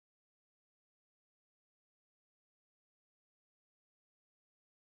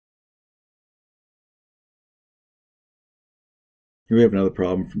Here we have another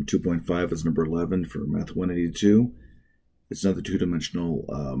problem from 2.5 as number 11 for Math 182. It's another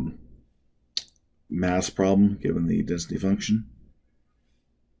two-dimensional mass problem given the density function.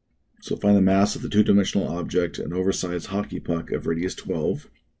 So find the mass of the two-dimensional object, an oversized hockey puck of radius 12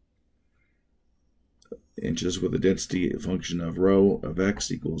 inches with a density function of rho of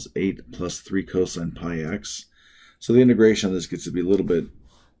x equals 8 plus 3 cosine pi x. So the integration of this gets to be a little bit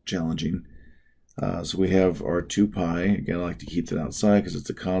challenging. So we have our 2 pi. Again, I like to keep that outside because it's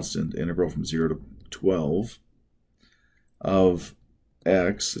a constant integral from 0 to 12 of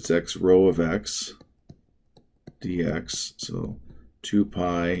x. It's x rho of x dx. So 2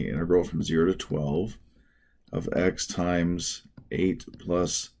 pi integral from 0 to 12 of x times 8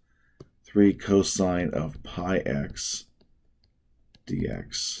 plus 3 cosine of pi x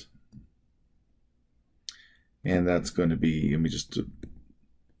dx. And that's going to be, let me just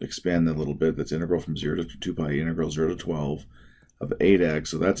expand that a little bit. That's integral from 0 to 2 pi integral 0 to 12 of 8x,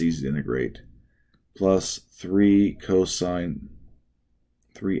 so that's easy to integrate, plus 3 cosine,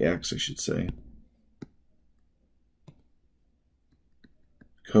 3x I should say,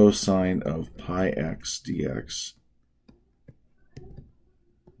 cosine of pi x dx,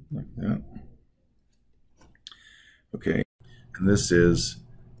 like that. Okay, and this is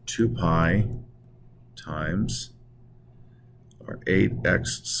 2 pi times our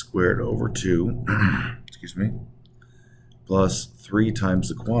 8x squared over 2, excuse me, plus 3 times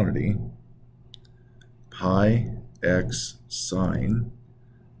the quantity, pi x sine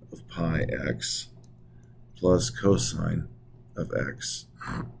of pi x plus cosine of x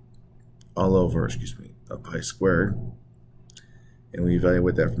all over, excuse me, pi squared. And we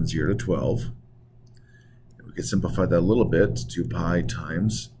evaluate that from 0 to 12. And we can simplify that a little bit. 2 pi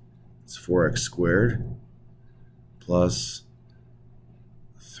times, it's 4x squared plus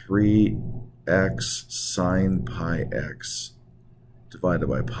 3x sine pi x divided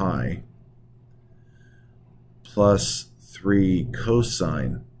by pi plus 3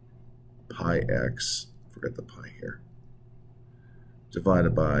 cosine pi x, forget the pi here,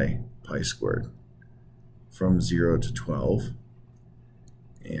 divided by pi squared from 0 to 12.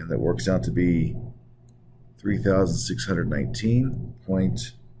 And that works out to be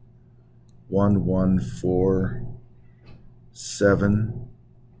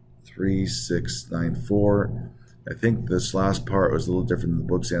I think this last part was a little different than the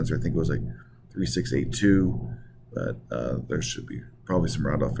book's answer. I think it was like 3682, but there should be probably some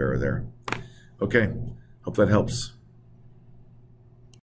round off error there. Okay, hope that helps.